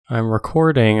I'm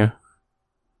recording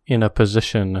in a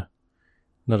position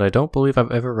that I don't believe I've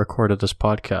ever recorded this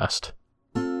podcast.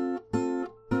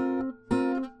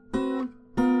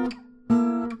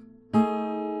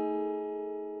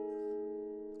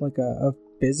 Like a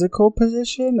physical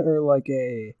position or like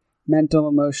a mental,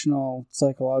 emotional,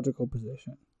 psychological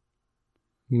position?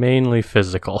 Mainly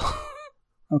physical.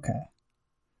 Okay.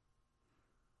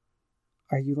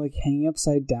 Are you like hanging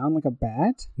upside down like a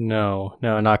bat? No,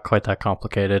 not quite that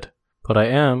complicated. But I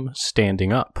am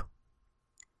standing up.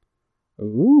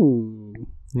 Ooh.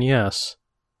 Yes.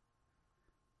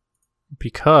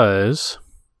 Because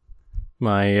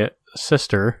my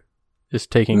sister is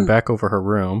taking back over her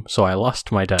room, so I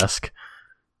lost my desk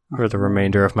for the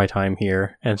remainder of my time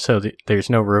here, and so there's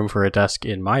no room for a desk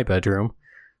in my bedroom.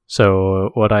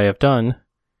 So what I have done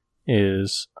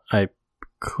is I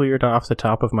cleared off the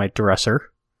top of my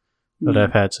dresser that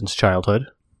I've had since childhood,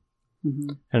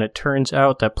 and it turns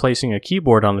out that placing a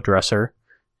keyboard on the dresser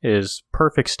is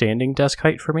perfect standing desk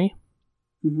height for me.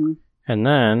 And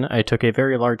then I took a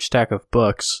very large stack of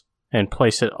books and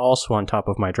placed it also on top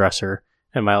of my dresser,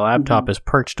 and my laptop is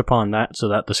perched upon that so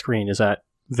that the screen is at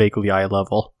vaguely eye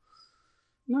level.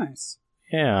 Nice.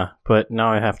 Yeah, but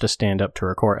now I have to stand up to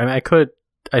record. I mean,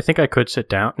 I think I could sit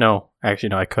down. No, actually,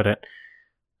 no, I couldn't.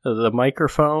 The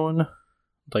microphone,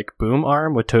 like, boom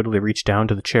arm would totally reach down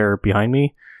to the chair behind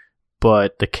me,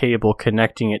 but the cable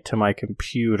connecting it to my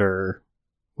computer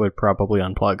would probably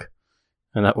unplug,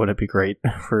 and that wouldn't be great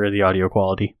for the audio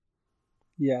quality.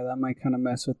 Yeah, that might kind of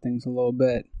mess with things a little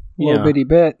bit. Little bitty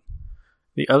bit.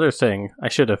 The other thing, I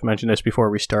should have mentioned this before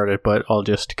we started, but I'll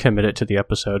just commit it to the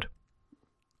episode,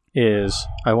 is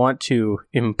I want to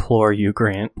implore you,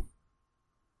 Grant,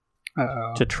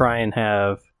 to try and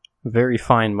have very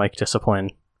fine mic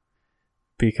discipline,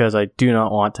 because I do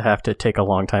not want to have to take a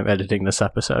long time editing this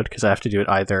episode, because I have to do it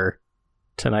either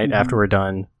tonight after we're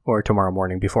done or tomorrow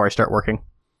morning before I start working.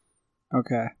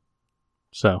 Okay.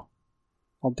 So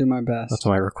I'll do my best. That's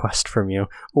my request from you.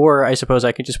 Or I suppose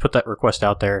I could just put that request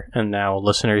out there, and now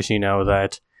listeners, you know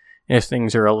that if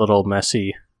things are a little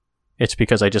messy, it's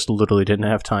because I just literally didn't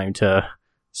have time to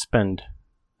spend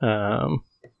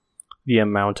the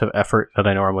amount of effort that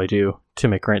I normally do to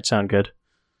make Grant sound good.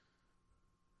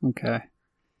 Okay.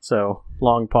 So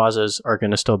long pauses are going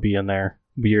to still be in there.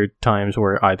 Weird times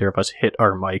where either of us hit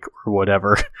our mic or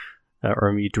whatever,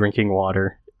 or me drinking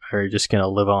water, are just going to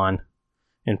live on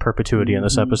in perpetuity in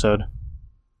this episode.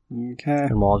 Okay.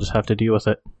 And we'll all just have to deal with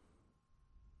it.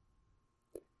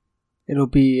 It'll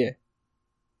be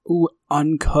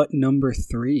uncut number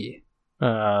 3.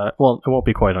 Well, it won't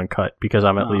be quite uncut, because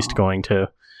I'm at least going to...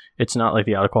 It's not like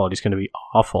the audio quality is going to be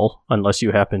awful, unless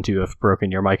you happen to have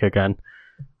broken your mic again.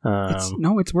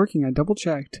 It's working. I double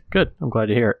checked. Good. I'm glad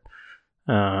to hear it.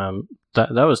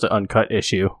 That was the uncut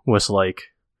issue, was like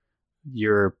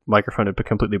your microphone had been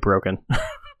completely broken.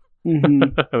 We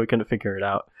couldn't figure it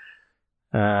out.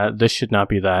 This should not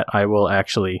be that. I will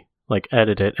actually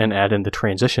edit it and add in the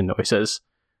transition noises.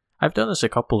 I've done this a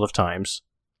couple of times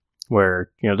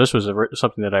where, this was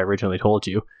something that I originally told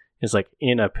you, is like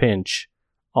in a pinch,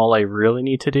 all I really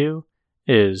need to do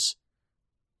is,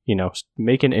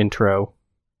 make an intro,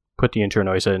 put the intro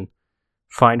noise in,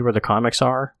 find where the comics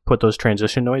are, put those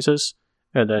transition noises,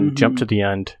 and then jump to the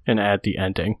end and add the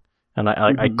ending. And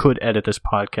I could edit this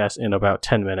podcast in about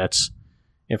 10 minutes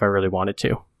if I really wanted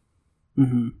to.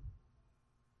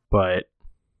 But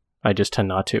I just tend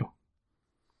not to.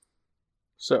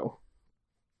 So,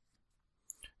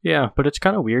 yeah, but it's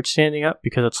kind of weird standing up,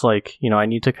 because it's like, I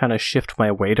need to kind of shift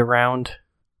my weight around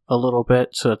a little bit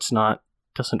so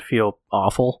doesn't feel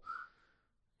awful,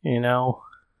 And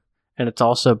it's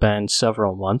also been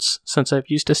several months since I've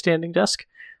used a standing desk.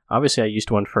 Obviously, I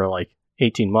used one for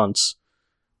 18 months,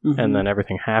 and then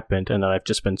everything happened, and then I've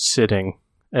just been sitting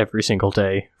every single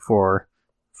day for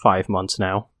 5 months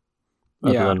now,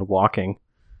 other than walking.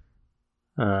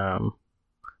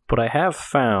 But I have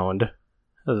found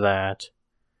that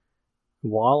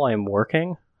while I'm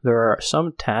working, there are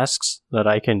some tasks that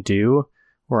I can do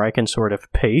where I can sort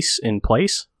of pace in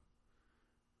place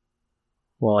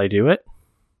while I do it.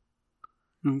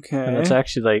 Okay. And it's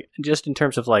actually just in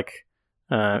terms of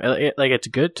it's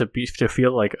good to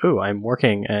feel like, oh, I'm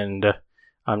working and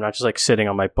I'm not just sitting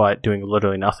on my butt doing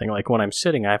literally nothing. Like when I'm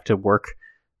sitting, I have to work.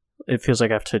 It feels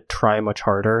like I have to try much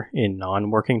harder in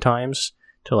non-working times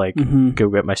to go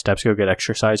get my steps, go get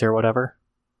exercise or whatever.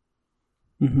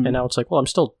 And now it's well, I'm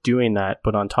still doing that,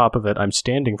 but on top of it, I'm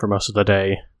standing for most of the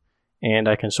day, and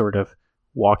I can sort of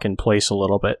walk in place a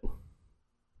little bit.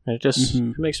 And it just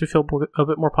it makes me feel a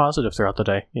bit more positive throughout the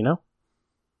day,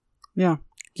 Yeah.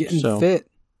 Getting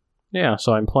fit. Yeah,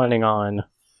 so I'm planning on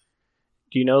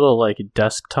Do you know the like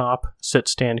desktop sit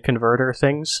stand converter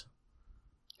things?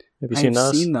 Have you seen those?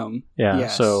 I've seen them. Yeah,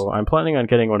 yes. So I'm planning on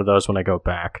getting one of those when I go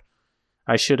back.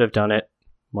 I should have done it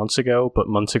months ago, but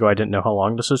months ago I didn't know how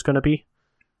long this was going to be.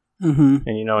 Mm-hmm.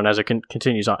 And, and as it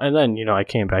continues on, and then, I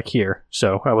came back here,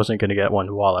 so I wasn't going to get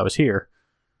one while I was here.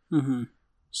 Mm-hmm.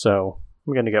 So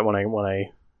I'm going to get one when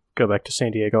I go back to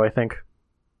San Diego, I think.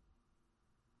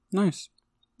 Nice.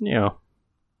 Yeah.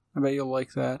 I bet you'll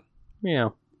like that. Yeah.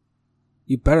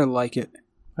 You better like it.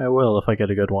 I will if I get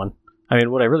a good one. I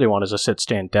mean, what I really want is a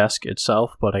sit-stand desk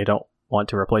itself, but I don't want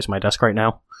to replace my desk right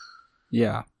now.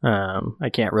 Yeah. I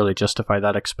can't really justify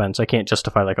that expense. I can't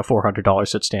justify like a $400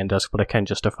 sit-stand desk, but I can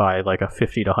justify like a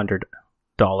 $50 to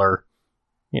 $100,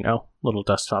 little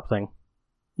desktop thing.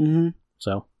 Mm-hmm.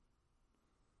 So,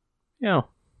 yeah.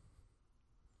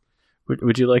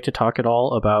 Would you like to talk at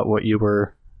all about what you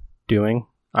were doing?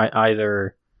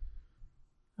 Either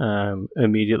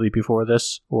immediately before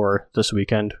this or this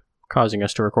weekend, causing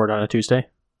us to record on a Tuesday?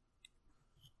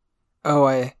 Oh,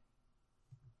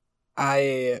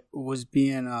 I was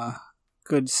being a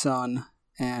good son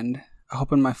and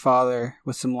helping my father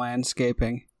with some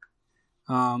landscaping.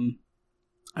 And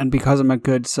because I'm a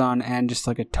good son and just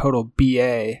like a total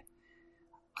BA,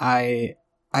 I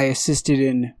assisted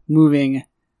in moving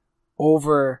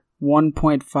over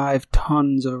 1.5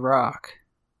 tons of rock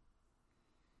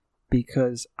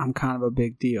because I'm kind of a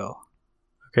big deal.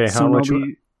 Okay, so how much?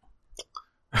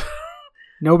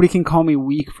 Nobody can call me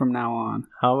weak from now on.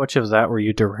 How much of that were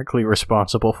you directly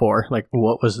responsible for? Like,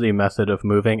 what was the method of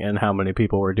moving and how many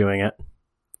people were doing it?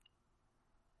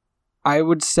 I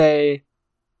would say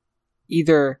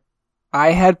either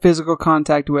I had physical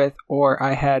contact with or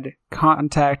I had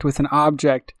contact with an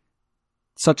object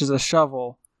such as a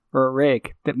shovel or a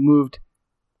rake that moved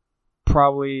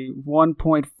probably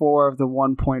 1.4 of the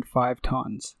 1.5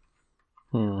 tons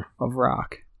of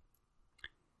rock.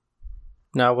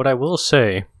 Now, what I will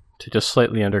say, to just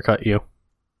slightly undercut you,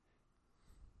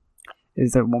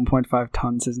 is that 1.5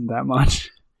 tons isn't that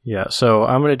much. Yeah, so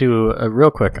I'm going to do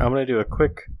a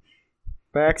quick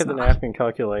back of the napkin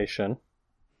calculation.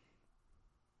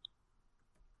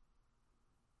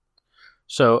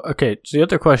 So, okay, so the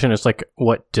other question is, like,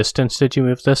 what distance did you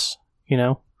move this,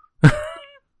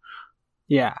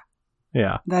 Yeah.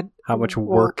 Yeah. How much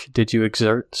work did you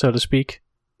exert, so to speak?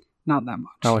 Not that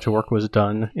much. How much work was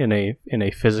done in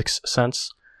a physics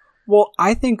sense? Well,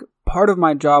 I think part of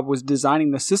my job was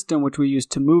designing the system which we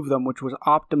used to move them, which was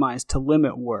optimized to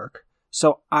limit work.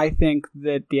 So I think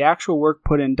that the actual work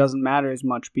put in doesn't matter as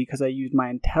much because I used my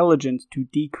intelligence to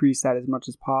decrease that as much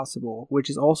as possible, which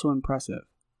is also impressive.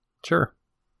 Sure.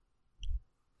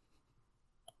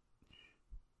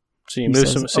 So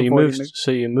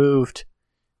you moved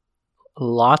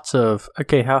lots of.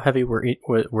 Okay, how heavy were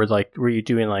you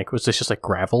doing? Like, was this just like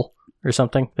gravel or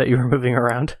something that you were moving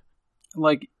around?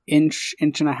 Like inch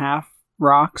and a half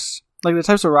rocks, like the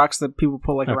types of rocks that people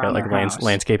put around their house.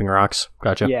 Landscaping rocks.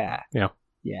 Gotcha. Yeah.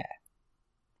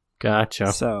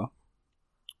 Gotcha. So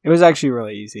it was actually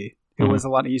really easy. It was a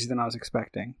lot easier than I was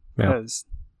expecting because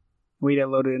we had it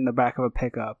loaded in the back of a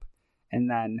pickup, and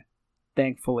then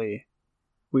thankfully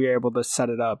we were able to set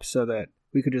it up so that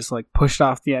we could just push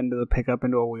off the end of the pickup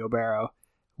into a wheelbarrow,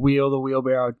 wheel the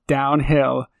wheelbarrow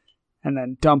downhill, and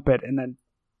then dump it, and then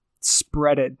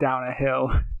spread it down a hill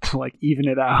to even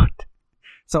it out.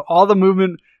 So all the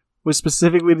movement was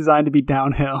specifically designed to be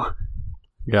downhill.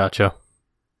 Gotcha.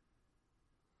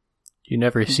 You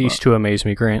never cease to amaze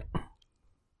me, Grant.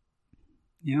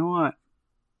 You know what?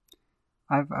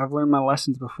 I've learned my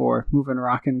lessons before, moving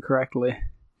rock incorrectly.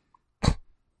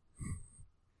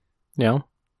 Yeah?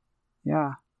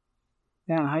 Yeah.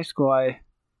 Yeah, in high school, I,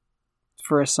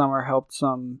 for a summer, helped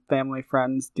some family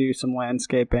friends do some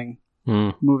landscaping,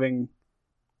 moving,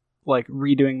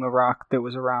 redoing the rock that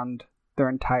was around their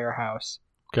entire house.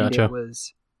 Gotcha. And it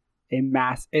was a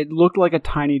mass. It looked like a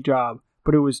tiny job,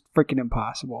 but it was freaking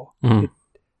impossible. It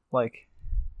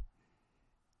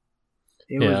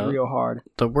was real hard.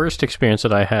 The worst experience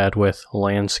that I had with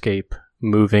landscape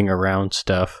moving around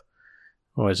stuff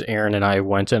was Erin and I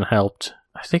went and helped.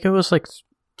 I think it was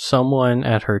someone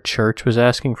at her church was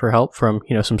asking for help from,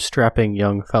 some strapping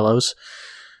young fellows.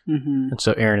 Mm-hmm. And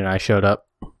so Erin and I showed up,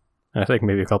 and I think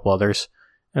maybe a couple others,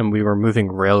 and we were moving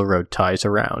railroad ties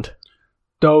around.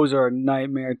 Those are a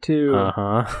nightmare too.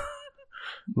 Uh-huh.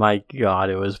 My God,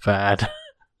 it was bad.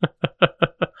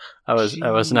 I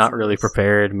was not really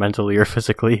prepared mentally or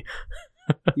physically.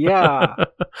 Yeah.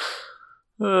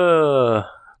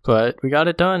 But we got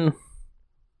it done.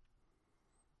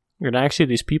 And actually,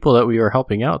 these people that we were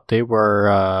helping out, they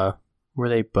were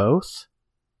they both?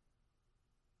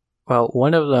 Well,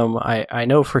 one of them, I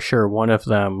know for sure one of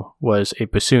them was a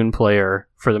bassoon player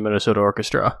for the Minnesota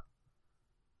Orchestra,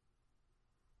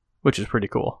 which is pretty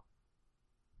cool.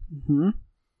 Mm-hmm.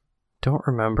 Don't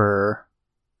remember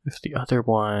if the other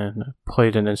one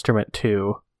played an instrument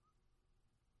too.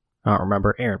 I don't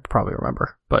remember. Aaron would probably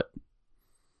remember, but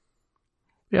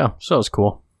yeah, so it was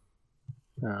cool.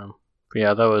 But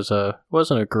yeah, that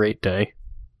wasn't a great day.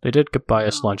 They did buy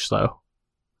us lunch though.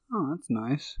 Oh, that's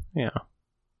nice. Yeah.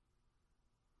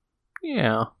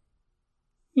 Yeah.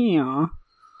 Yeah.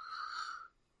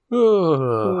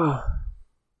 Ugh.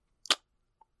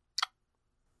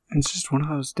 It's just one of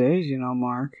those days,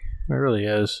 Mark. It really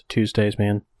is. Tuesdays,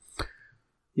 man.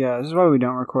 Yeah, this is why we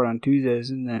don't record on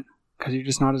Tuesdays, isn't it? Because you're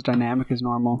just not as dynamic as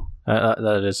normal.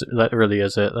 That really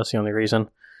is it. That's the only reason.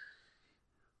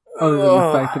 Other than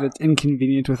the fact that it's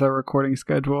inconvenient with our recording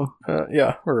schedule.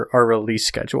 Yeah, or our release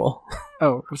schedule.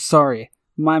 Oh, sorry.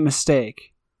 My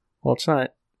mistake. Well, it's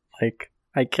not,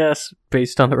 I guess,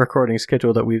 based on the recording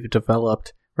schedule that we've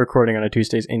developed, recording on a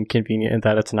Tuesday is inconvenient in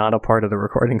that it's not a part of the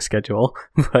recording schedule,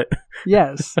 but...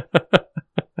 Yes.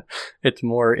 It's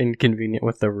more inconvenient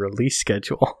with the release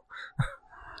schedule.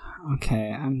 Okay,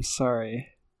 I'm sorry.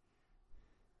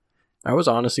 I was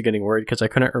honestly getting worried because I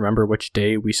couldn't remember which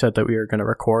day we said that we were going to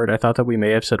record. I thought that we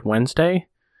may have said Wednesday,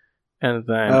 and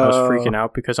then I was freaking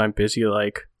out because I'm busy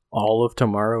all of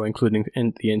tomorrow, including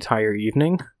in the entire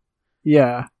evening.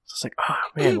 Yeah. So it's oh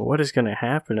man, what is going to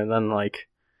happen? And then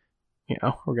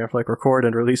we're going to record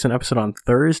and release an episode on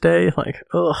Thursday.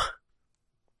 Ugh.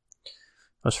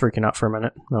 I was freaking out for a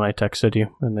minute, then I texted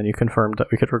you, and then you confirmed that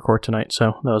we could record tonight,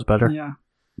 so that was better. Yeah.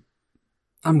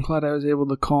 I'm glad I was able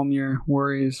to calm your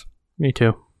worries. Me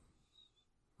too.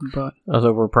 But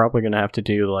although we're probably going to have to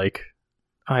do,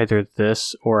 either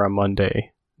this or a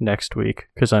Monday next week,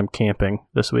 because I'm camping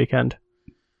this weekend.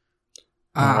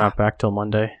 I'm not back till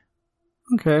Monday.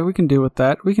 Okay, we can deal with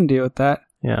that.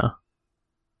 Yeah.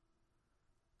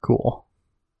 Cool.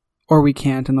 Or we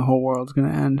can't, and the whole world's going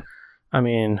to end. I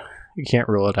mean... You can't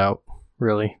rule it out,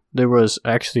 really. There was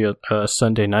actually a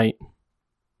Sunday night.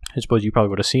 I suppose you probably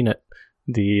would have seen it.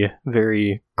 The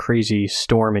very crazy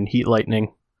storm and heat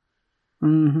lightning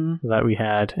that we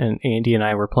had. And Andy and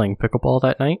I were playing pickleball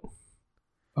that night.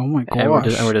 Oh my gosh. And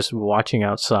we're just watching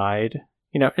outside.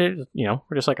 We're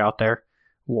just out there.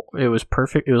 It was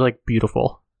perfect. It was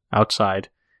beautiful outside.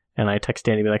 And I text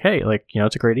Andy and be hey,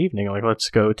 it's a great evening. Let's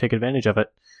go take advantage of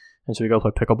it. And so we go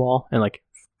play pickleball. And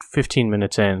 15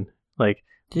 minutes in,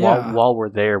 while we're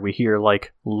there, we hear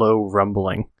low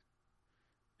rumbling,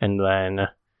 and then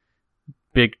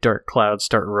big dark clouds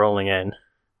start rolling in,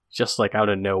 just out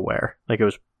of nowhere. It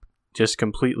was just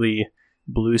completely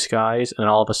blue skies, and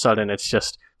all of a sudden it's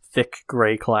just thick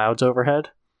gray clouds overhead,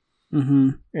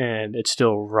 and it's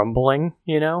still rumbling,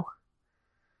 and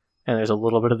there's a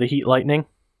little bit of the heat lightning,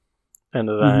 and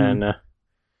then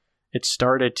it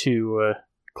started to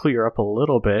clear up a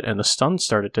little bit, and the sun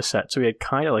started to set, so we had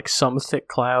kind of some thick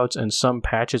clouds and some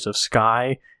patches of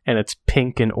sky, and it's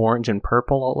pink and orange and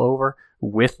purple all over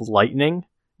with lightning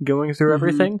going through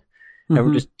everything, and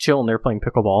we're just chilling there playing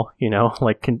pickleball,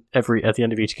 at the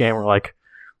end of each game we're I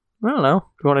don't know,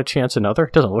 do you want to chance another?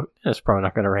 It doesn't look, it's probably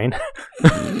not going to rain.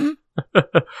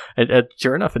 and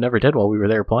sure enough, it never did while we were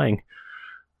there playing.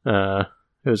 It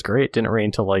was great. It didn't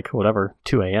rain till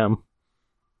 2 a.m.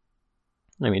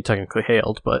 I mean, technically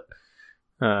hailed, but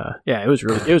it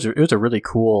was a really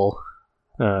cool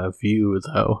view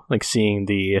though. Seeing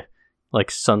the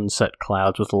sunset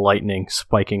clouds with lightning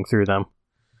spiking through them.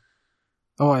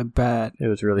 Oh, I bet. It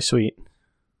was really sweet.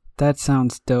 That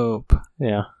sounds dope.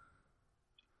 Yeah.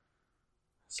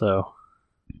 So,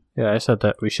 yeah, I said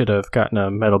that we should have gotten a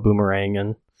metal boomerang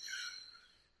and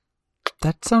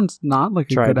that sounds not like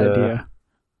a good idea.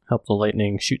 Help the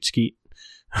lightning shoot skeet.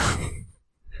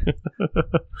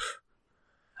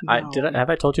 No.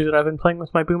 Have I told you that I've been playing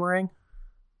with my boomerang?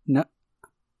 No,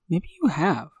 maybe you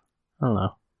have. I don't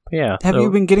know. But yeah. Have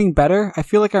you been getting better? I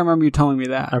feel like I remember you telling me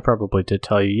that. I probably did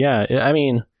tell you. Yeah. I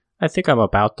mean, I think I'm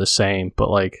about the same,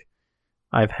 but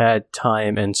I've had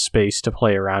time and space to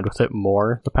play around with it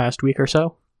more the past week or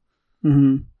so.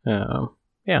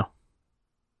 Yeah.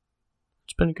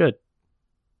 It's been good.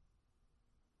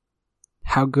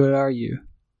 How good are you?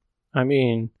 I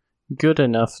mean, good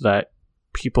enough that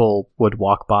people would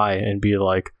walk by and be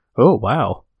oh,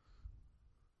 wow.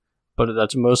 But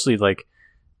that's mostly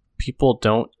people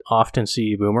don't often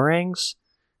see boomerangs.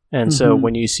 And so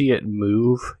when you see it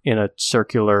move in a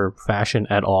circular fashion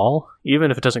at all,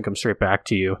 even if it doesn't come straight back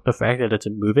to you, the fact that it's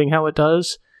moving how it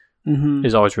does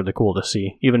is always really cool to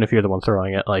see. Even if you're the one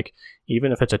throwing it,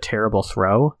 even if it's a terrible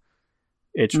throw,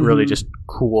 it's really just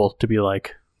cool to be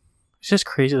it's just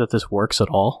crazy that this works at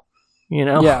all. You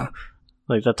know? Yeah.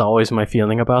 Like, that's always my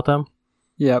feeling about them.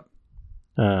 Yep.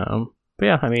 But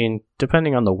yeah, I mean,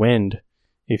 depending on the wind,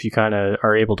 if you kind of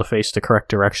are able to face the correct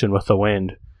direction with the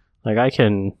wind, like I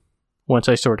can, once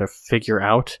I sort of figure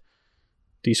out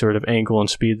the sort of angle and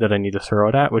speed that I need to throw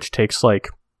it at, which takes like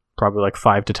probably like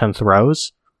 5 to 10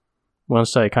 throws,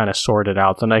 once I kind of sort it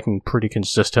out, then I can pretty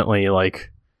consistently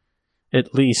like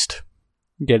at least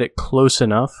get it close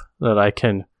enough that I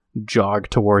can jog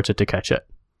towards it to catch it.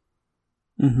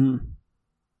 Mm-hmm.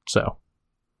 So,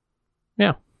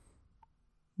 yeah.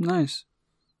 Nice.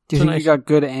 Do you think you got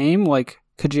good aim? Like,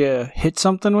 could you hit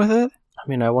something with it? I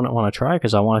mean, I wouldn't want to try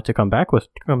because I want it to come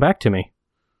back to me.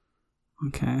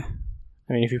 Okay.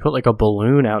 I mean, if you put like a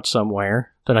balloon out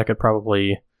somewhere, then I could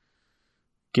probably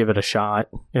give it a shot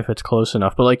if it's close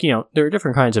enough. But like, you know, there are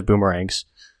different kinds of boomerangs.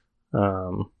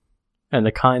 And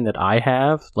the kind that I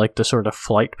have, like the sort of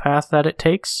flight path that it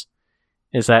takes,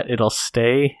 is that it'll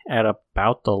stay at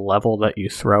about the level that you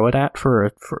throw it at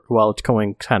for while it's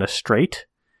going kind of straight.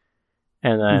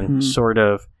 And then sort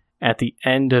of at the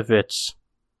end of its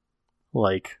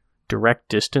like direct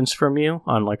distance from you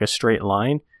on like a straight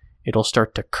line, it'll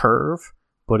start to curve,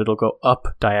 but it'll go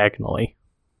up diagonally.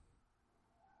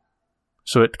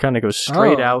 So it kind of goes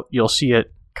straight out. You'll see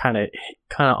it kind of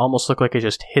almost look like it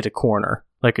just hit a corner.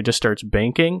 Like it just starts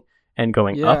banking and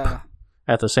going up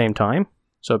at the same time.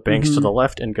 So it banks to the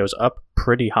left and goes up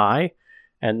pretty high.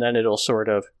 And then it'll sort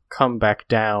of come back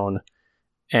down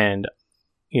and,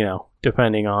 you know,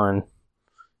 depending on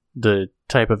the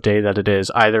type of day that it is,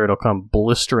 either it'll come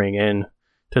blistering in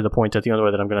to the point that the only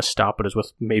way that I'm going to stop it is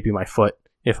with maybe my foot,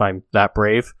 if I'm that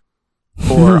brave.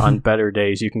 Or on better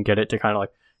days, you can get it to kind of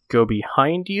like go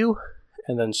behind you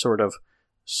and then sort of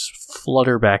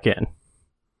flutter back in.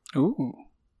 Ooh.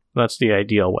 That's the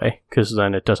ideal way, because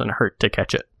then it doesn't hurt to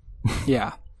catch it.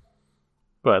 Yeah.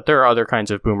 But there are other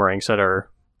kinds of boomerangs that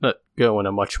go in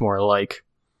a much more like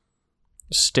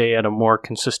stay at a more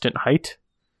consistent height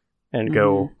and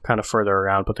go kind of further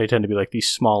around, but they tend to be like these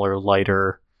smaller,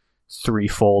 lighter,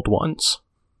 threefold ones.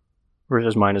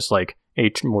 Whereas mine is like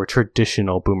a more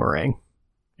traditional boomerang,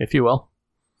 if you will.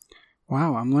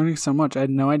 Wow, I'm learning so much. I had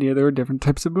no idea there were different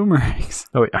types of boomerangs.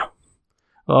 Oh, yeah.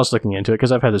 Well, I was looking into it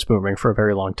because I've had this boomerang for a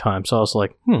very long time, so I was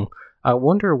like, I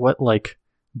wonder what, like,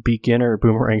 beginner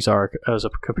boomerangs are as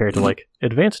compared to, like,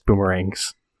 advanced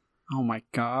boomerangs. Oh my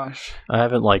gosh. I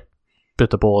haven't, like,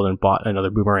 bit the bullet and bought another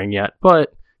boomerang yet,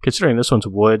 but considering this one's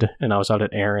wood, and I was out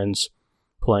at Aaron's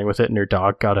playing with it, and her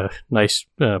dog got a nice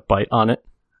bite on it.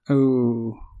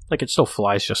 Ooh. Like, it still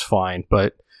flies just fine,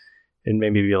 but it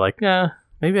made me be like,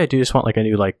 maybe I do just want, like, a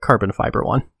new, like, carbon fiber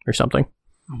one or something.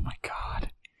 Oh my god.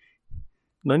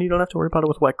 Then you don't have to worry about it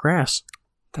with wet grass.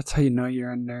 That's how you know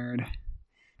you're a nerd.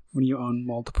 When you own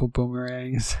multiple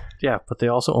boomerangs. Yeah, but they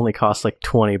also only cost like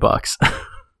 $20.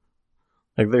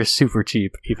 Like they're super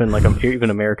cheap, even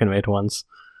American-made ones.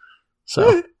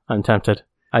 So I'm tempted.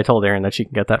 I told Erin that she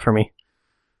can get that for me.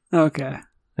 Okay.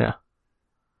 Yeah.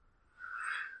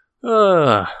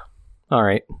 All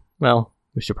right. Well,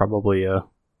 we should probably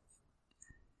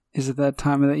Is it that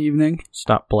time of the evening?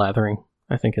 Stop blathering.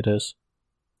 I think it is.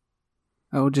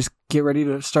 Oh, just get ready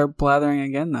to start blathering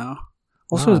again, though.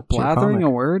 Also, is blathering a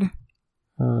word?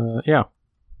 Yeah.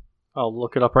 I'll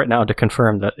look it up right now to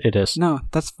confirm that it is. No,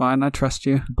 that's fine. I trust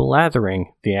you.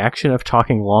 Blathering, the action of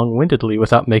talking long-windedly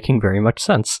without making very much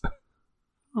sense.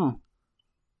 Oh.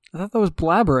 I thought that was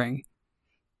blabbering.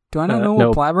 Do I not know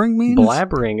what blabbering means?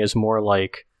 Blabbering is more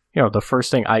like, you know, the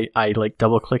first thing I like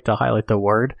double-clicked to highlight the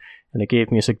word, and it gave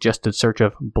me a suggested search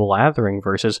of blathering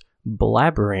versus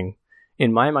blabbering.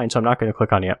 In my mind, so I'm not going to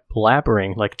click on it yet.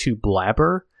 Blabbering, like to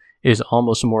blabber, is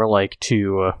almost more like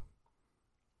to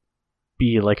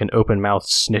be like an open-mouthed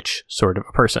snitch sort of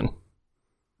a person.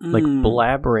 Like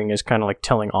blabbering is kind of like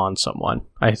telling on someone,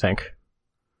 I think.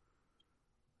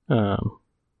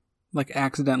 Like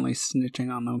accidentally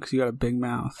snitching on them because you got a big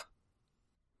mouth.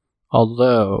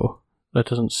 Although, that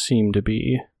doesn't seem to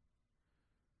be...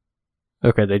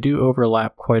 Okay, they do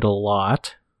overlap quite a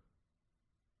lot.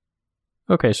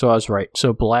 Okay, so I was right.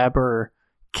 So blabber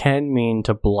can mean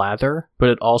to blather, but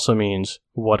it also means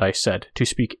what I said, to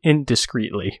speak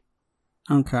indiscreetly.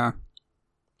 Okay.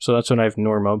 So that's when I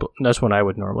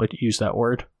would normally use that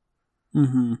word.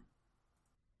 Mm-hmm.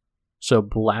 So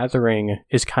blathering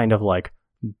is kind of like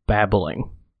babbling,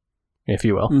 if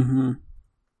you will. Mm-hmm.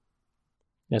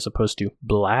 As opposed to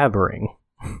blabbering.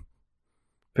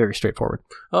 Very straightforward.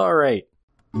 All right.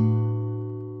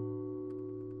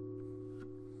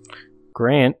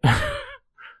 Grant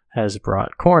has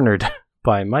brought Cornered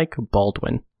by Mike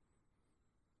Baldwin.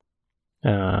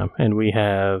 And we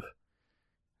have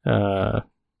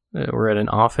we're at an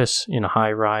office in a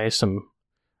high rise. Some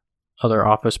other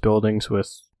office buildings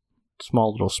with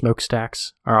small little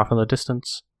smokestacks are off in the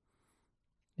distance.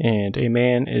 And a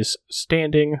man is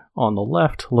standing on the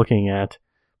left looking at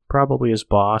probably his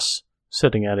boss,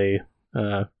 sitting at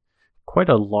a quite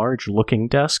a large looking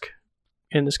desk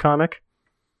in this comic.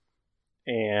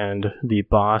 And the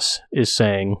boss is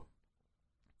saying,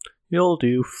 "You'll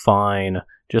do fine.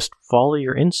 Just follow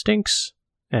your instincts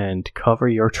and cover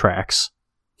your tracks."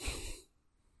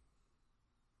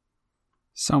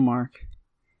 So, Mark,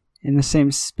 in the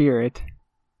same spirit,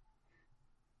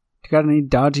 you got any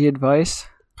dodgy advice?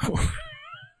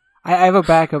 I have a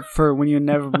backup for when you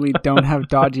inevitably don't have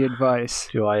dodgy advice.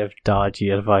 Do I have dodgy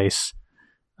advice?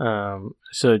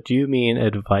 So do you mean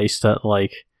advice that,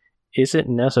 like, isn't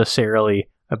necessarily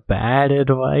a bad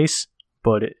advice,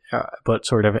 but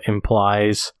sort of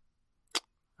implies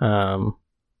that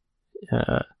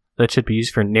should be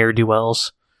used for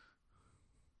ne'er-do-wells?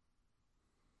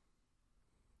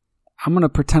 I'm gonna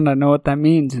pretend I know what that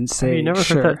means and say, you never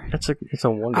sure. heard that? It's a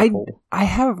wonderful. I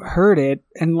have heard it,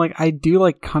 and like I do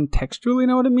like contextually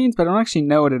know what it means, but I don't actually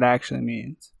know what it actually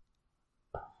means.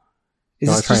 Is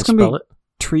this just gonna be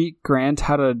treat Grant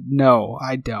how to? No,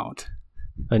 I don't.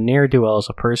 A ne'er-do-well is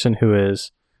a person who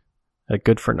is a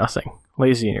good for nothing,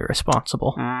 lazy and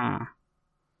irresponsible. I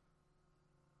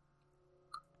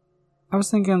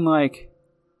was thinking like,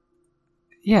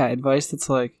 yeah, advice that's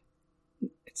like.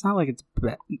 It's not like it's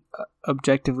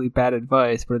objectively bad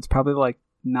advice, but it's probably like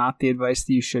not the advice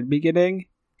that you should be getting.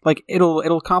 Like it'll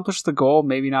accomplish the goal,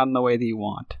 maybe not in the way that you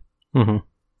want,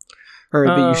 or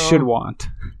that you should want.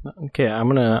 Okay, I'm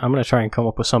gonna try and come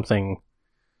up with something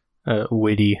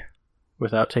witty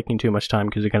without taking too much time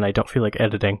because again, I don't feel like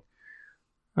editing.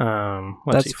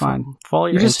 That's fine. Follow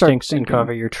your instincts and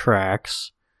cover your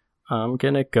tracks. I'm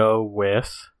gonna go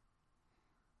with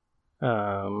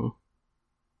I'm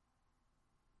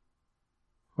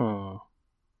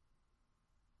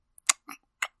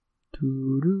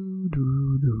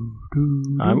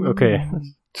okay.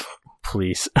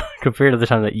 Please, compared to the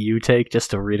time that you take just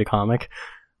to read a comic.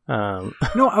 No,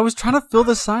 I was trying to fill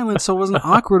the silence so it wasn't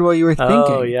awkward while you were thinking.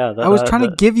 Oh yeah, I was trying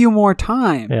to give you more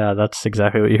time. Yeah, that's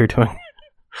exactly what you're doing.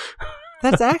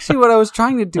 That's actually what I was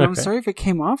trying to do. Okay. I'm sorry if it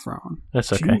came off wrong.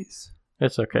 That's okay. Jeez.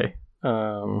 It's okay.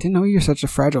 Didn't know you're such a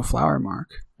fragile flower,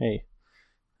 Mark. Hey.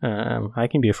 I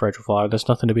can be a fragile flower. There's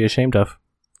nothing to be ashamed of.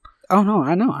 Oh no,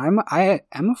 I know. I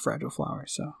am a fragile flower,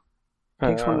 so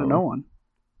thanks one to no one.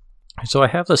 So I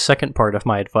have the second part of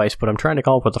my advice, but I'm trying to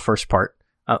come up with the first part.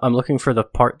 I'm looking for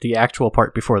the actual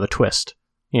part before the twist.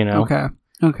 You know? Okay.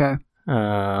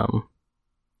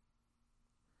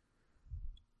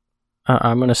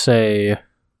 I'm gonna say.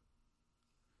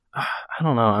 I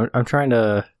don't know. I'm trying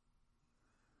to.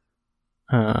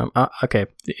 Okay.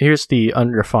 Here's the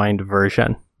unrefined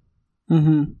version.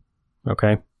 Mm-hmm.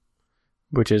 Okay.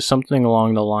 Which is something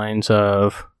along the lines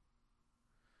of,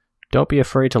 don't be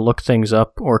afraid to look things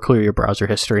up or clear your browser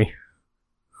history.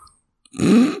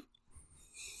 I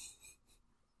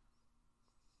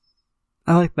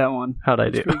like that one. How'd I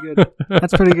do?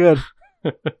 That's pretty good.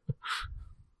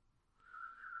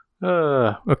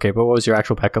 Okay, but what was your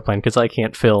actual backup plan? Because I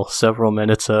can't fill several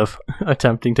minutes of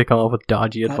attempting to come up with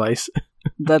dodgy advice.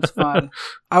 That's fine.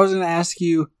 I was going to ask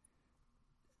you,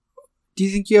 do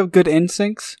you think you have good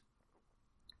instincts?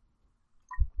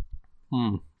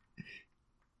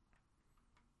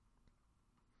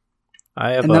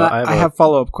 I have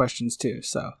follow-up questions too,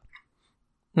 so.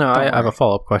 No, I have a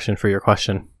follow-up question for your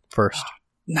question first.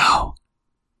 No.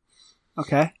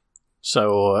 Okay.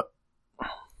 So,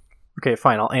 okay,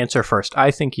 fine, I'll answer first. I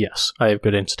think yes, I have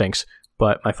good instincts.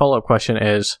 But my follow-up question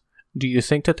is, do you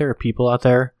think that there are people out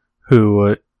there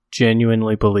who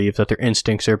genuinely believe that their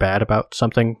instincts are bad about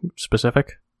something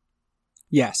specific?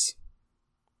 Yes.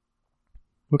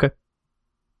 Okay.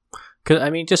 Because, I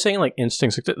mean, just saying, like,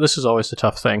 instincts, this is always the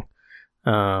tough thing.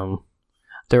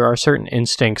 There are certain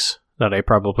instincts that I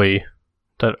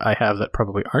have that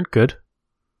probably aren't good.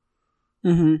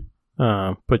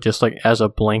 Mm-hmm. But just, like, as a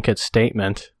blanket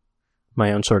statement,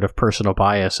 my own sort of personal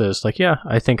bias is, like, yeah,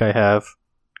 I think I have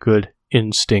good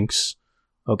instincts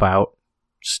about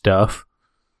stuff.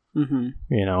 Mm-hmm.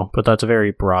 You know, but that's a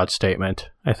very broad statement,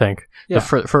 I think. Yeah.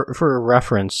 For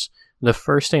reference, the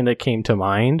first thing that came to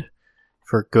mind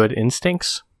for good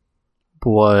instincts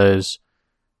was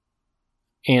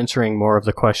answering more of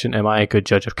the question, am I a good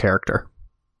judge of character?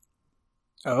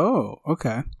 Oh,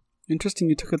 okay. Interesting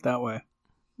you took it that way.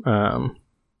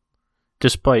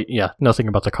 Despite, nothing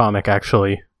about the comic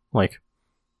actually, like,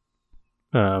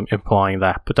 implying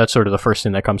that, but that's sort of the first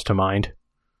thing that comes to mind.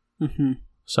 Mm-hmm.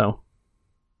 So.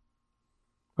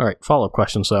 All right, follow-up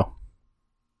questions, though.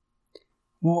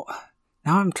 Well,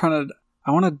 now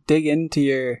I want to dig into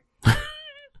your...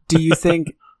 Do you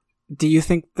think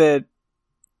that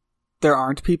there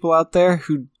aren't people out there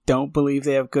who don't believe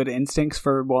they have good instincts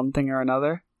for one thing or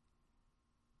another?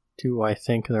 Do I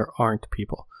think there aren't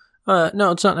people?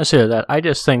 No, it's not necessarily that. I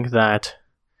just think that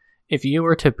if you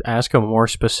were to ask a more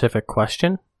specific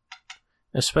question,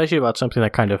 especially about something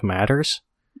that kind of matters,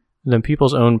 then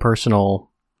people's own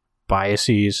personal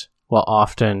biases will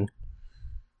often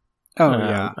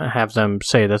have them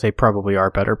say that they probably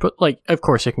are better. But, like, of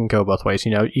course, it can go both ways.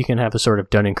 You know, you can have a sort of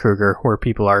Dunning-Kruger where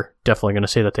people are definitely going to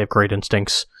say that they have great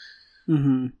instincts.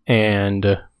 Mm-hmm.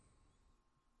 And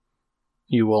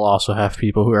you will also have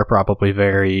people who are probably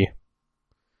very,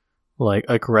 like,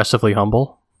 aggressively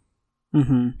humble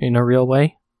in a real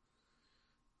way.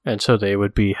 And so they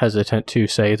would be hesitant to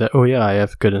say that, oh yeah, I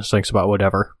have good instincts about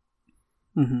whatever.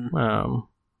 Mm-hmm.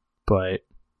 But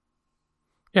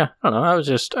yeah, I don't know. I was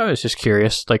just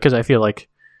curious, like, because I feel like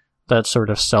that sort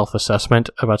of self-assessment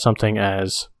about something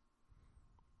as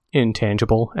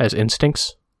intangible as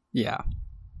instincts,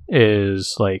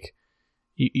 is like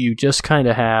you just kind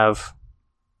of have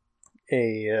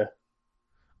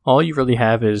all you really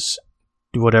have is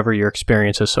whatever your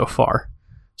experience is so far.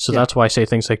 So that's why I say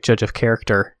things like judge of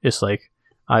character is like,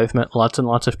 I've met lots and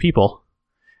lots of people,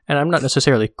 and I'm not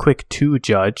necessarily quick to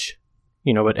judge,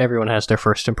 you know, but everyone has their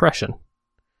first impression.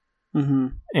 Mm-hmm.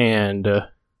 And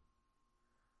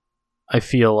I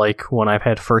feel like when I've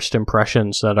had first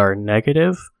impressions that are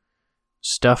negative,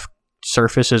 stuff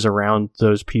surfaces around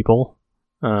those people,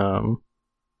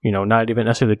 you know, not even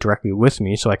necessarily directly with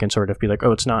me, so I can sort of be like,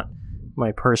 oh, it's not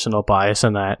my personal bias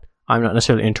in that I'm not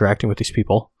necessarily interacting with these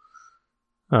people.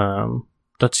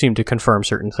 That seem to confirm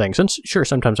certain things. And sure,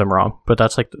 sometimes I'm wrong, but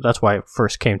that's why it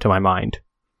first came to my mind.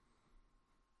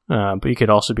 But you could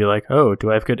also be like, oh,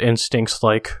 do I have good instincts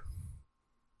like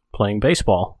playing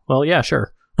baseball? Well, yeah,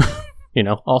 sure. You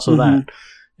know, also that.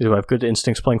 Do I have good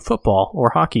instincts playing football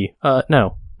or hockey?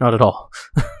 No, not at all.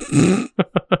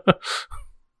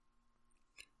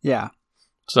 Yeah.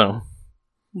 So.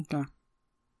 Okay.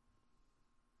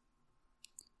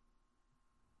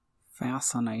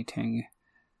 Fascinating.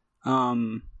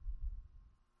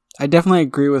 I definitely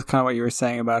agree with kind of what you were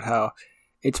saying about how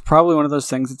it's probably one of those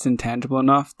things that's intangible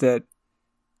enough that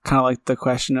kind of like the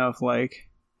question of like,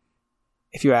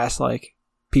 if you ask like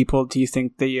people, do you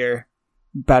think that you're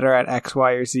better at X,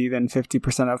 Y, or Z than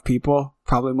 50% of people?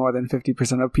 Probably more than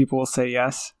 50% of people will say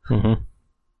yes.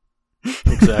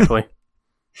 Exactly.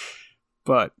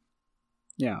 But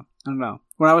yeah, I don't know.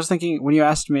 When you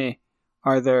asked me,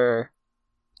 do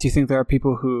you think there are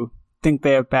people who think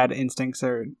they have bad instincts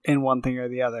or in one thing or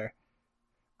the other?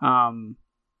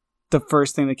 The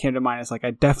first thing that came to mind is like,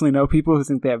 I definitely know people who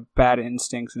think they have bad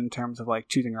instincts in terms of like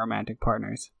choosing romantic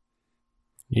partners.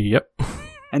 Yep.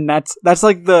 And that's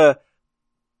like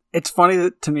it's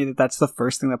funny to me that that's the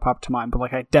first thing that popped to mind, but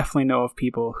like I definitely know of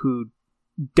people who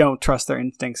don't trust their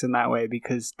instincts in that way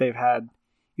because they've had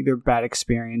either bad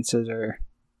experiences or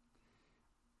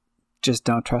just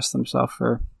don't trust themselves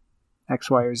for X,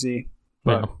 Y, or Z.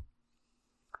 But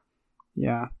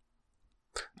yeah.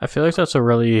 I feel like that's a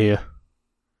really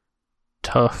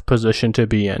tough position to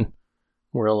be in,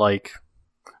 where like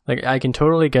I can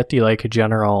totally get the like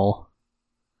general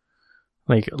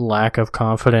like lack of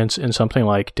confidence in something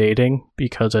like dating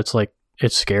because it's like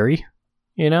it's scary,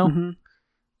 you know.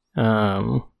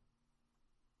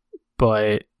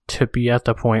 But to be at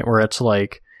the point where it's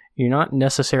like you're not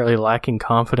necessarily lacking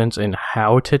confidence in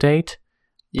how to date,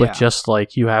 but just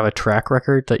like you have a track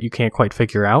record that you can't quite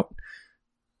figure out,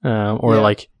 or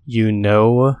like you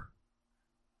know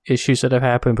issues that have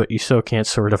happened, but you still can't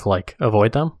sort of like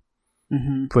avoid them.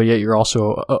 But yet you're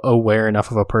also aware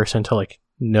enough of a person to like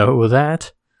know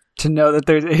that. To know that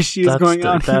there's issues going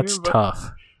on. That's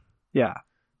tough. Yeah.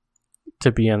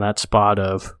 To be in that spot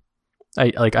of,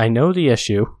 I know the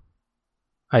issue.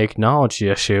 I acknowledge the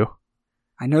issue.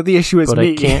 I know the issue is but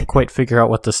me. I can't quite figure out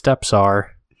what the steps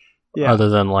are. Yeah. Other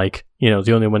than like, you know,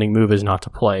 the only winning move is not to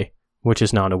play, which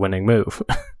is not a winning move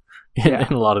in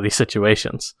a lot of these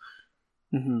situations.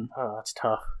 Oh, that's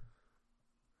tough.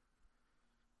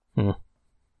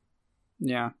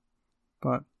 Yeah.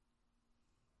 But.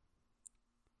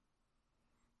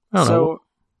 No,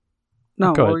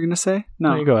 what were you going to say?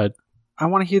 No, you go ahead. I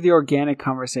want to hear the organic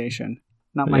conversation,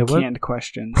 not my canned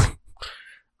questions.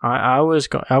 I was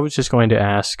just going to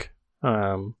ask,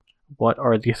 what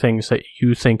are the things that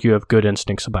you think you have good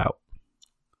instincts about?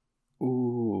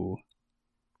 Ooh.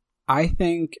 I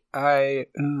think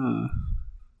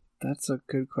that's a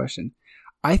good question.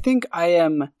 I think I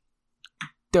am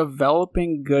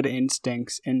developing good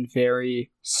instincts in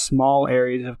very small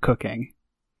areas of cooking,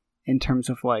 in terms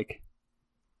of like.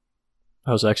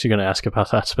 I was actually going to ask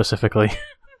about that specifically.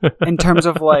 In terms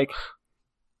of like,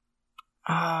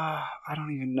 I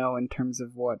don't even know in terms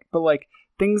of what, but like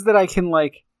things that I can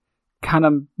like kind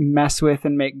of mess with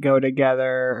and make go together,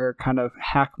 or kind of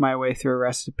hack my way through a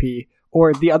recipe.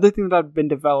 Or the other thing that I've been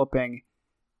developing,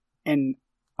 and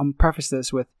I'm preface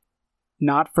this with,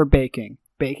 not for baking.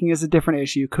 Baking is a different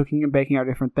issue. Cooking and baking are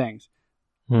different things.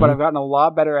 But I've gotten a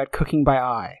lot better at cooking by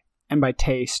eye and by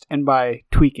taste and by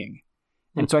tweaking.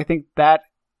 And so I think that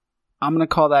I'm going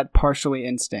to call that partially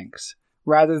instincts.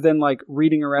 Rather than like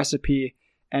reading a recipe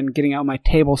and getting out my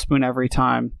tablespoon every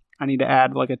time I need to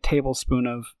add like a tablespoon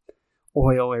of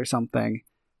oil or something.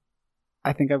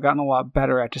 I think I've gotten a lot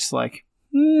better at just like,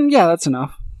 yeah, that's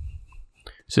enough.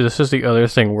 See, this is the other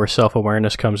thing where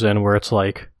self-awareness comes in, where it's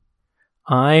like,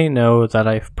 I know that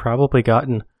I've probably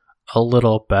gotten a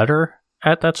little better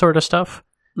at that sort of stuff,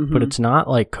 but it's not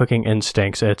like cooking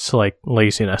instincts. It's like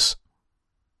laziness.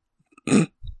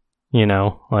 You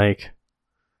know, like,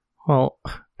 well,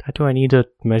 do I need to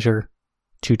measure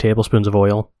 2 tablespoons of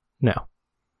oil? No. I'm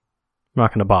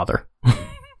not going to bother.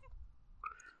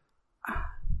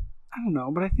 I don't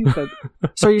know, but I think that...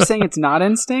 So are you saying it's not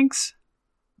instincts?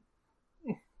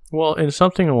 Well, in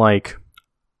something like...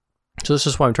 So this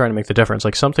is why I'm trying to make the difference.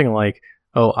 Like something like,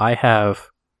 oh, I have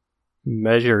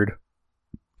measured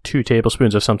 2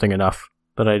 tablespoons of something enough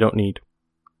that I don't need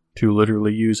to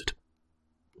literally use it.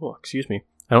 Oh, excuse me.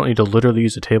 I don't need to literally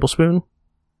use a tablespoon.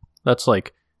 That's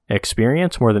like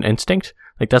experience more than instinct.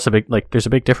 Like that's a big, like there's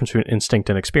a big difference between instinct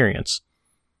and experience.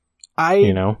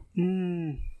 You know?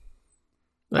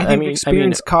 I think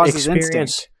experience causes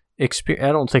instinct.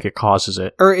 I don't think it causes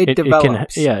it. Or it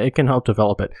develops. It can help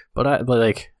develop it. But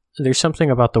like, there's something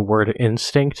about the word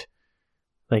instinct,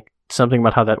 like something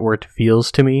about how that word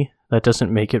feels to me, that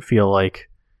doesn't make it feel like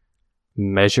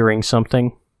measuring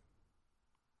something.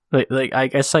 Like I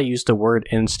guess I use the word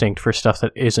instinct for stuff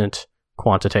that isn't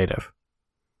quantitative.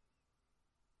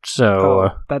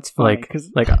 So that's funny,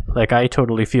 like I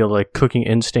totally feel like cooking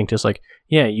instinct is like,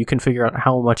 yeah, you can figure out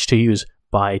how much to use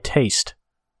by taste.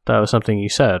 That was something you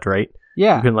said, right?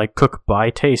 Yeah. You can like cook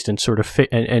by taste and sort of fit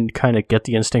and kind of get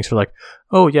the instincts for like,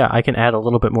 oh yeah, I can add a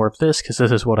little bit more of this because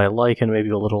this is what I like, and maybe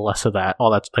a little less of that.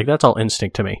 All that's like, that's all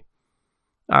instinct to me.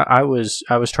 I was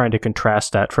trying to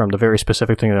contrast that from the very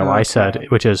specific thing that I said,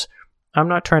 which is, I'm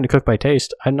not trying to cook by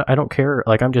taste. I don't care.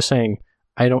 Like, I'm just saying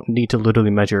I don't need to literally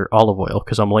measure olive oil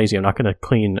because I'm lazy. I'm not going to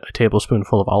clean a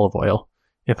tablespoonful of olive oil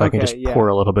if I can just pour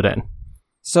a little bit in.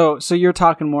 So you're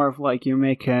talking more of like you're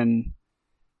making,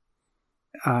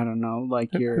 I don't know,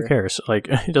 like you're... Who cares? Like,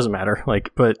 it doesn't matter.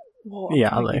 Like, but yeah.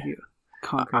 I'll give you a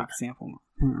concrete example.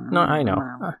 No, I know.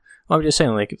 I'm just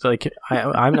saying, like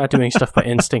I'm not doing stuff by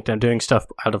instinct. I'm doing stuff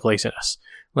out of laziness.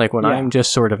 Like when I'm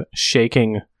just sort of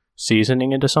shaking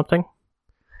seasoning into something,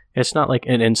 it's not like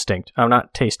an instinct. I'm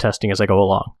not taste testing as I go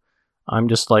along. I'm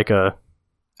just like a...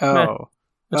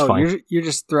 It's fine. You're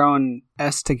just throwing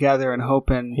S together and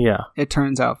hoping it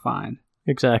turns out fine.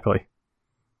 Exactly.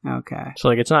 Okay. So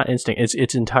like it's not instinct.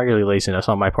 It's entirely laziness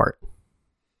on my part.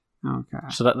 Okay.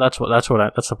 So that's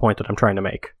the point that I'm trying to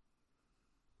make.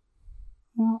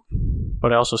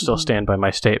 But I also still stand by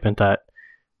my statement that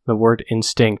the word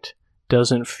instinct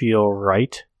doesn't feel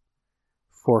right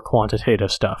for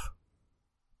quantitative stuff.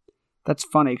 That's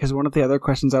funny, because one of the other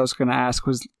questions I was going to ask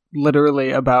was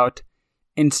literally about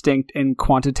instinct in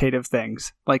quantitative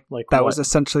things. Like that was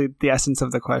essentially the essence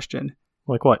of the question.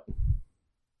 Like what?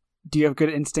 Do you have good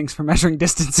instincts for measuring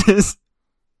distances?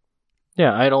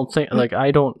 Yeah, I don't think, like, I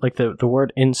don't, like, the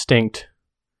word instinct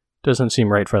doesn't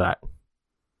seem right for that.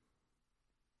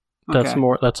 That's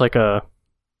more, that's like a,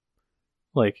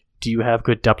 like, do you have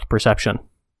good depth perception?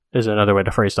 Is another way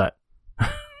to phrase that.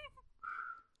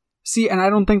 See, and I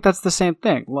don't think that's the same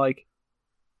thing. Like,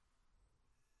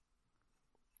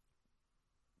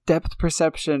 depth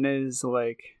perception is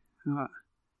like...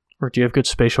 Or do you have good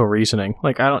spatial reasoning?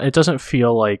 Like, it doesn't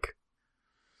feel like...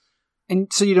 And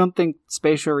so you don't think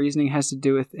spatial reasoning has to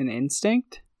do with an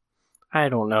instinct? I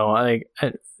don't know. Like,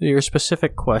 your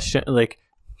specific question, like,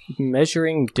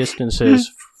 measuring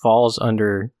distances falls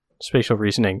under spatial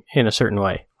reasoning in a certain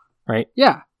way, right?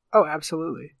 Yeah. Oh,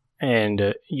 absolutely.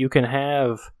 And you can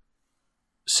have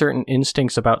certain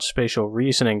instincts about spatial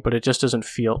reasoning, but it just doesn't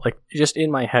feel like, just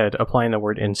in my head, applying the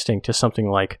word instinct to something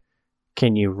like,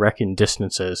 can you reckon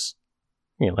distances?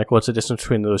 You know, like, what's the distance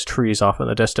between those trees off in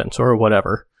the distance, or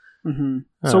whatever.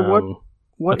 Mm-hmm. So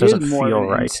what is more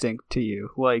of an instinct to you?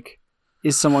 Like,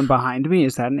 is someone behind me?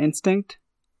 Is that an instinct?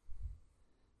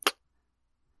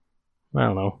 I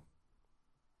don't know.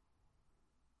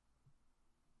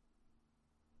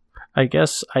 I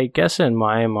guess in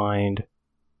my mind,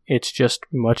 it's just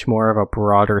much more of a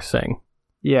broader thing.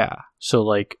 Yeah. So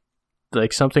like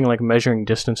something like measuring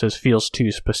distances feels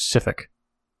too specific.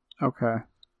 Okay.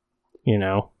 You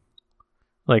know?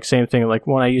 Like same thing, like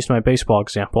when I used my baseball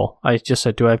example, I just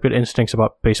said, do I have good instincts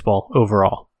about baseball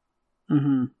overall?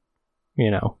 Mm-hmm.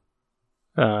 You know?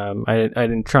 I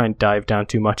didn't try and dive down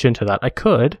too much into that. I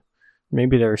could.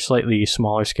 Maybe there are slightly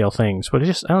smaller scale things, but I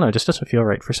don't know, it just doesn't feel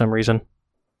right for some reason.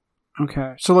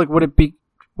 Okay. So like would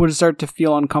it start to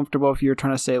feel uncomfortable if you were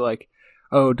trying to say like,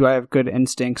 oh, do I have good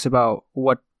instincts about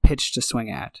what pitch to swing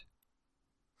at?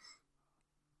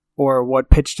 Or what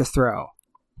pitch to throw?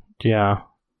 Yeah.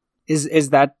 Is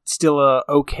that still a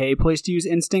okay place to use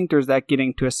instinct, or is that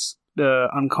getting to a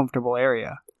uncomfortable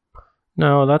area?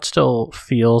 No, that still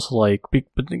feels like... But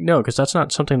no, because that's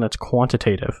not something that's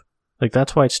quantitative. Like,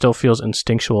 that's why it still feels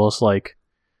instinctual. It's like,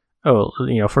 oh,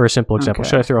 you know, for a simple example,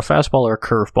 should I throw a fastball or a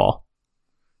curveball?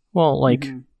 Well, like,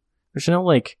 there's no,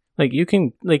 like you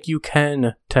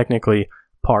can technically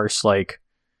parse, like,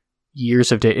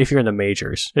 years of data. If you're in the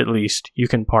majors, at least, you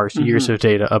can parse years of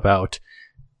data about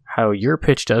how your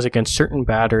pitch does against certain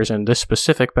batters and this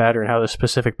specific batter and how this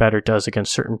specific batter does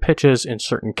against certain pitches in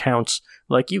certain counts.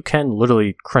 Like, you can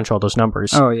literally crunch all those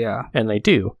numbers. Oh, yeah. And they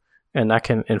do. And that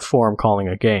can inform calling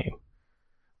a game.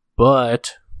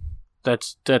 But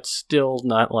that's still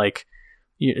not like...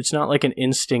 It's not like an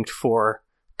instinct for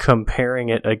comparing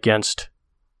it against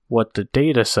what the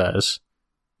data says.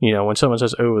 You know, when someone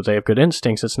says, oh, they have good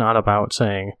instincts, it's not about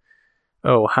saying,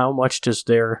 oh, how much does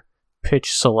their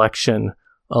pitch selection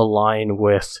align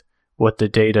with what the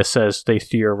data says they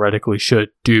theoretically should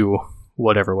do,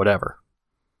 whatever.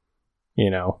 You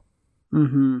know?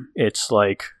 It's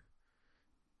like,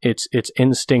 it's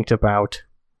instinct about,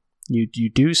 you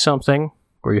do something,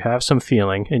 or you have some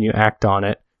feeling, and you act on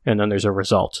it, and then there's a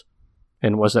result.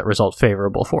 And was that result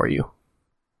favorable for you?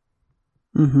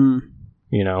 You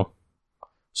know?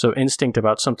 So instinct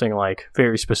about something like,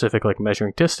 very specific, like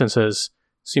measuring distances,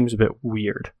 seems a bit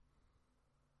weird.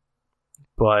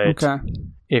 But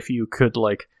if you could,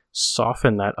 like,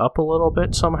 soften that up a little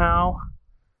bit somehow,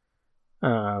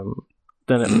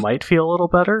 then it might feel a little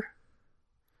better.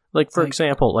 Like, for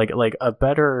example, like a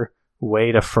better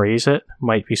way to phrase it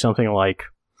might be something like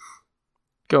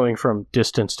going from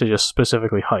distance to just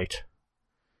specifically height.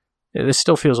 This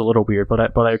still feels a little weird, but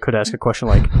I could ask a question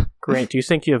like, Grant, do you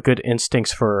think you have good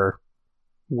instincts for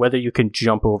whether you can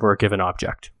jump over a given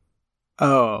object?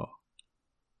 Oh.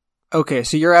 Okay,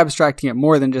 so you're abstracting it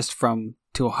more than just from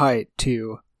to a height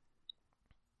to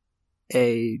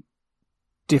a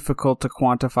difficult to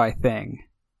quantify thing.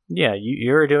 Yeah,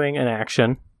 you're doing an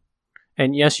action,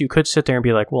 and yes, you could sit there and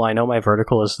be like, well, I know my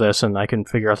vertical is this, and I can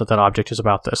figure out that object is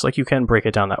about this. Like, you can break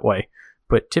it down that way.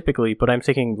 But I'm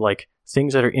thinking, like,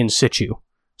 things that are in situ,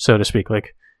 so to speak.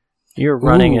 Like, you're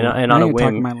running and on a whim...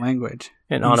 talking my language.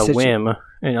 And on a whim,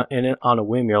 and on a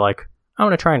whim, you're like, I'm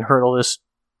going to try and hurdle this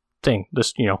thing,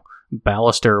 this, you know,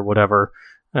 baluster or whatever,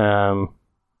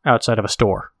 outside of a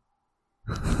store.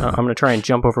 I'm going to try and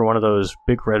jump over one of those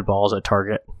big red balls at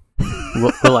Target.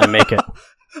 Will I make it?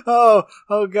 Oh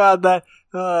God, that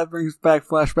brings back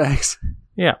flashbacks.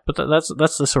 Yeah, but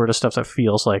that's the sort of stuff that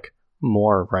feels like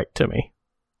more right to me.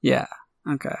 Yeah.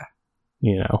 Okay.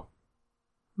 You know.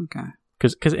 Okay.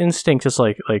 Because instinct is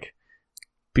like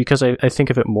because I think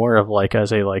of it more of like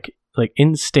as a like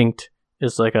instinct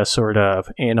is like a sort of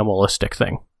animalistic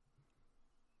thing,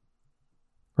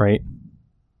 right?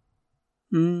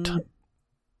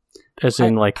 As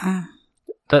in like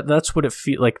that's what it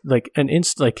feels like an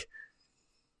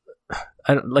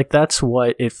that's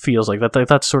what it feels like.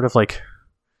 That's sort of like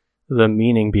the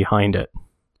meaning behind it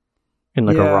in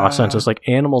like a raw sense. It's like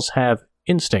animals have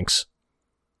instincts.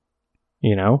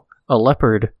 You know, a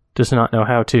leopard does not know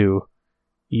how to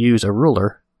use a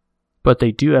ruler, but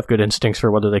they do have good instincts for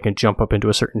whether they can jump up into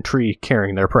a certain tree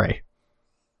carrying their prey.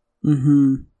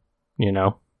 You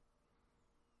know?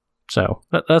 So,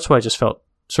 that's why I just felt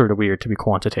sort of weird to be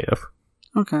quantitative.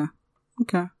 Okay.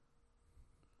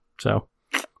 So,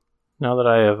 now that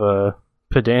I have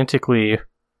pedantically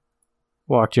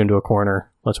walked you into a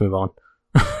corner, let's move on.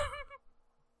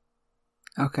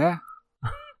 Okay.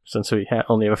 Since we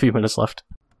only have a few minutes left.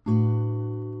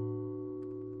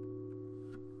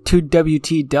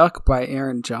 2WT Duck by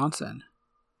Aaron Johnson.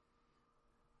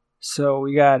 So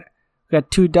we got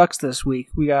two ducks this week.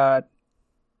 We got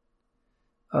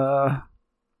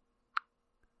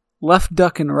left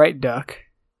duck and right duck.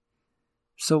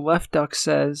 So left duck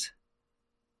says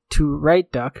to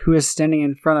right duck, who is standing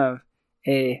in front of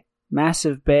a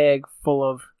massive bag full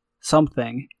of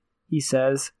something, he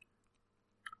says,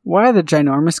 "Why the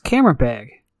ginormous camera bag?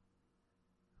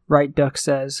 Right Duck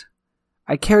says,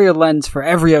 I carry a lens for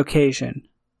every occasion.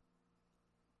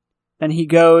 Then he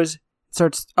goes,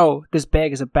 this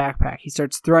bag is a backpack. He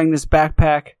starts throwing this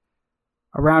backpack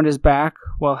around his back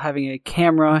while having a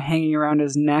camera hanging around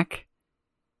his neck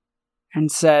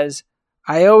and says,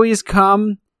 I always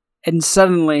come, and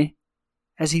suddenly,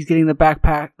 as he's getting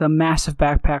the massive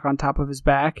backpack on top of his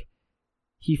back,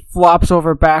 he flops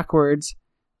over backwards,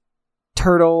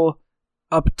 turtle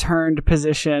upturned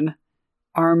position,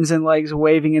 arms and legs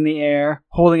waving in the air,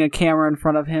 holding a camera in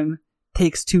front of him,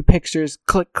 takes 2 pictures,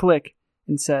 click, click,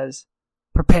 and says,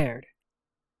 prepared.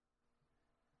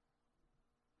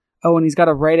 Oh, and he's got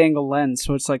a right angle lens,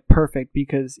 so it's like perfect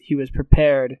because he was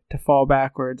prepared to fall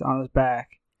backwards on his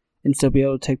back and still be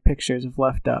able to take pictures of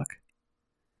Left Duck.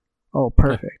 Oh,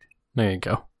 perfect. There you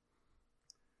go.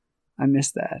 I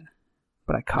missed that,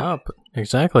 but I caught it.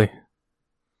 Exactly.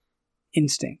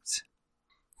 Instincts.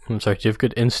 I'm sorry, do you have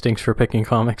good instincts for picking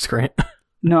comics, Grant?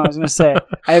 No, I was going to say,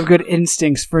 I have good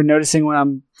instincts for noticing when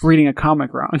I'm reading a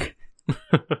comic wrong.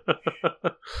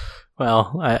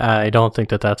 Well, I don't think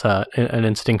that's an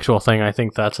instinctual thing. I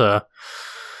think that's a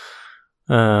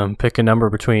pick a number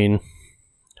between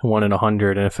 1 and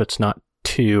 100, and if it's not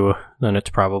 2, then it's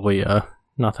probably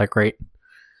not that great.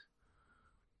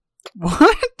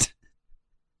 What?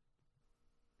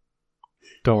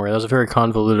 Don't worry, that was a very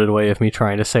convoluted way of me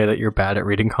trying to say that you're bad at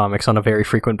reading comics on a very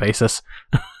frequent basis.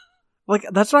 Like,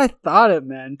 that's what I thought it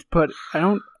meant, but I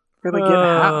don't really get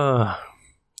how.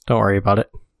 Don't worry about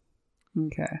it.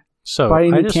 Okay. So, buy a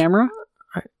new camera?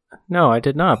 No, I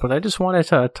did not, but I just wanted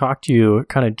to talk to you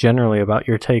kind of generally about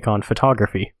your take on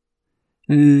photography.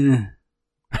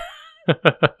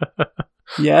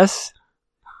 Yes?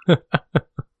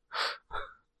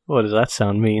 What does that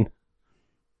sound mean?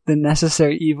 The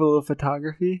necessary evil of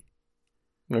photography?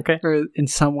 Okay. Or in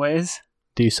some ways.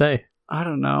 Do you say? I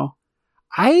don't know.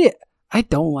 I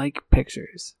don't like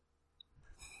pictures.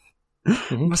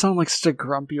 I sound like such a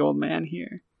grumpy old man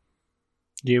here.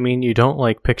 Do you mean you don't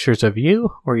like pictures of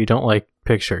you, or you don't like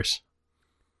pictures?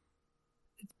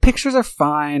 Pictures are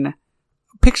fine.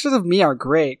 Pictures of me are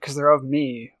great because they're of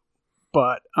me.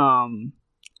 But,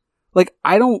 like,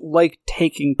 I don't like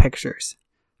taking pictures.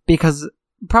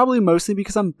 Probably mostly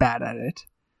because I'm bad at it.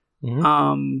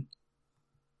 Mm-hmm.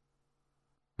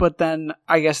 But then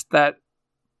I guess that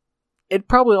it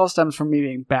probably all stems from me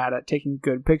being bad at taking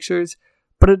good pictures.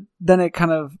 But then it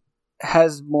kind of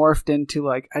has morphed into,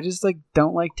 like, I just, like,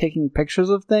 don't like taking pictures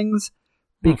of things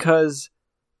because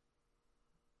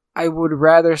I would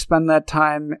rather spend that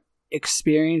time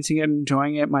experiencing it and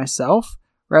enjoying it myself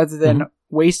rather than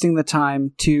wasting the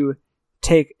time to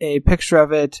take a picture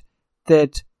of it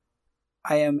that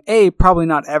I am, A, probably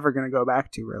not ever going to go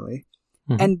back to, really,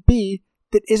 and B,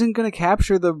 that isn't going to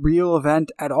capture the real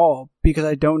event at all because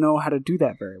I don't know how to do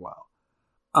that very well.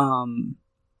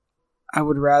 I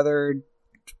would rather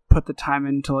put the time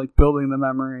into, like, building the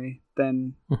memory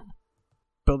than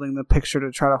building the picture to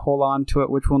try to hold on to it,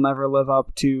 which will never live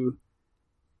up to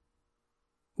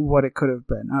what it could have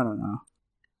been. I don't know.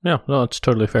 Yeah, no, it's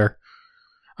totally fair.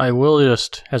 I will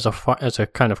just, as a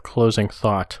kind of closing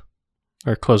thought,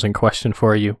 or closing question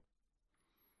for you,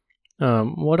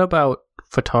 what about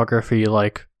photography,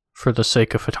 like, for the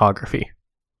sake of photography?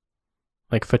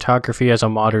 Like, photography as a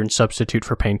modern substitute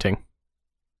for painting?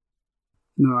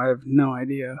 No, I have no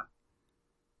idea.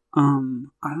 I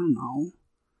don't know.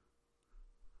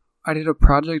 I did a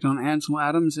project on Ansel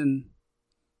Adams in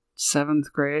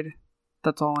 7th grade.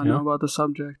 That's all I know about the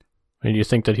subject. And you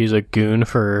think that he's a goon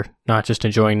for not just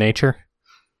enjoying nature?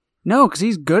 No, because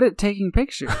he's good at taking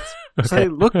pictures. Okay. So they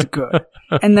looked good.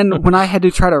 And then when I had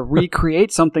to try to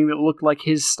recreate something that looked like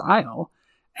his style,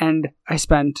 and I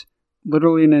spent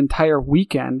literally an entire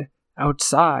weekend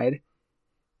outside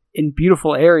in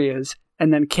beautiful areas,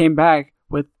 and then came back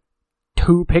with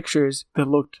 2 pictures that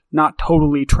looked not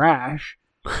totally trash,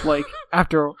 like,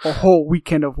 after a whole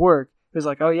weekend of work, it was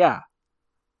like, oh yeah,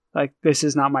 like, this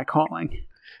is not my calling.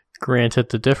 Granted,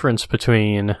 the difference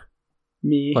between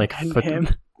me, like, and him.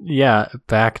 Yeah,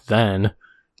 back then,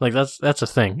 like, that's a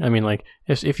thing. I mean, like,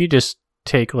 if you just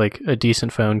take, like, a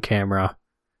decent phone camera,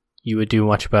 you would do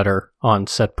much better on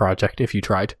said project if you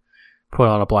tried. Put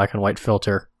on a black and white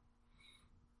filter,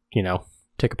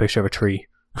 take a picture of a tree.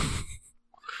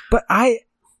 But I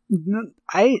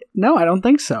don't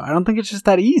think so. I don't think it's just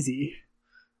that easy.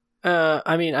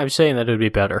 I mean, I'm saying that it would be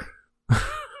better.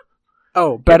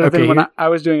 Oh, better than when I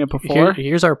was doing it before?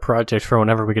 Here's our project for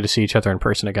whenever we get to see each other in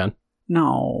person again.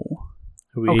 No.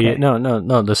 Okay.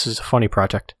 No, this is a funny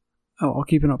project. Oh, I'll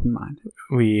keep an open mind.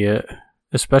 We,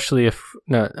 especially if,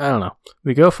 no, I don't know.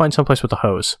 We go find someplace with a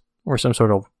hose or some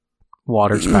sort of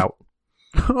water spout.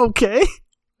 Okay.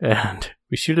 And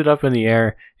we shoot it up in the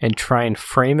air and try and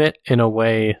frame it in a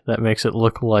way that makes it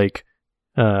look like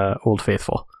Old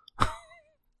Faithful.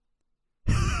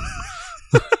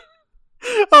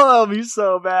 Oh, that'll be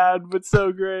so bad, but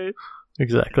so great.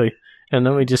 Exactly. And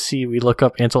then we look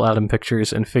up Ansel Adams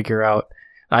pictures and figure out,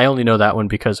 I only know that one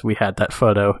because we had that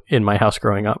photo in my house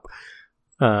growing up.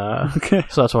 Okay.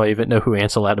 So that's why I even know who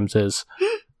Ansel Adams is.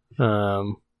 But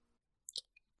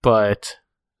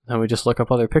then we just look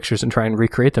up other pictures and try and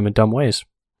recreate them in dumb ways.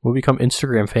 We'll become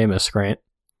Instagram famous, Grant.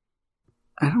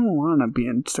 I don't want to be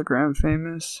Instagram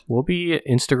famous. We'll be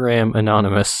Instagram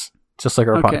anonymous, just like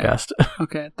our podcast.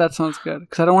 Okay, that sounds good.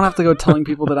 Because I don't want to have to go telling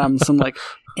people that I'm some like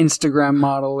Instagram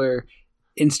model or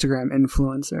Instagram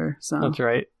influencer. So that's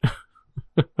right.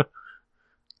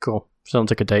 Cool.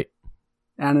 Sounds like a date.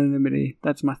 Anonymity.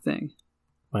 That's my thing.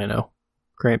 I know.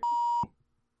 Great.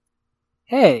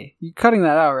 Hey, you cutting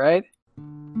that out, right?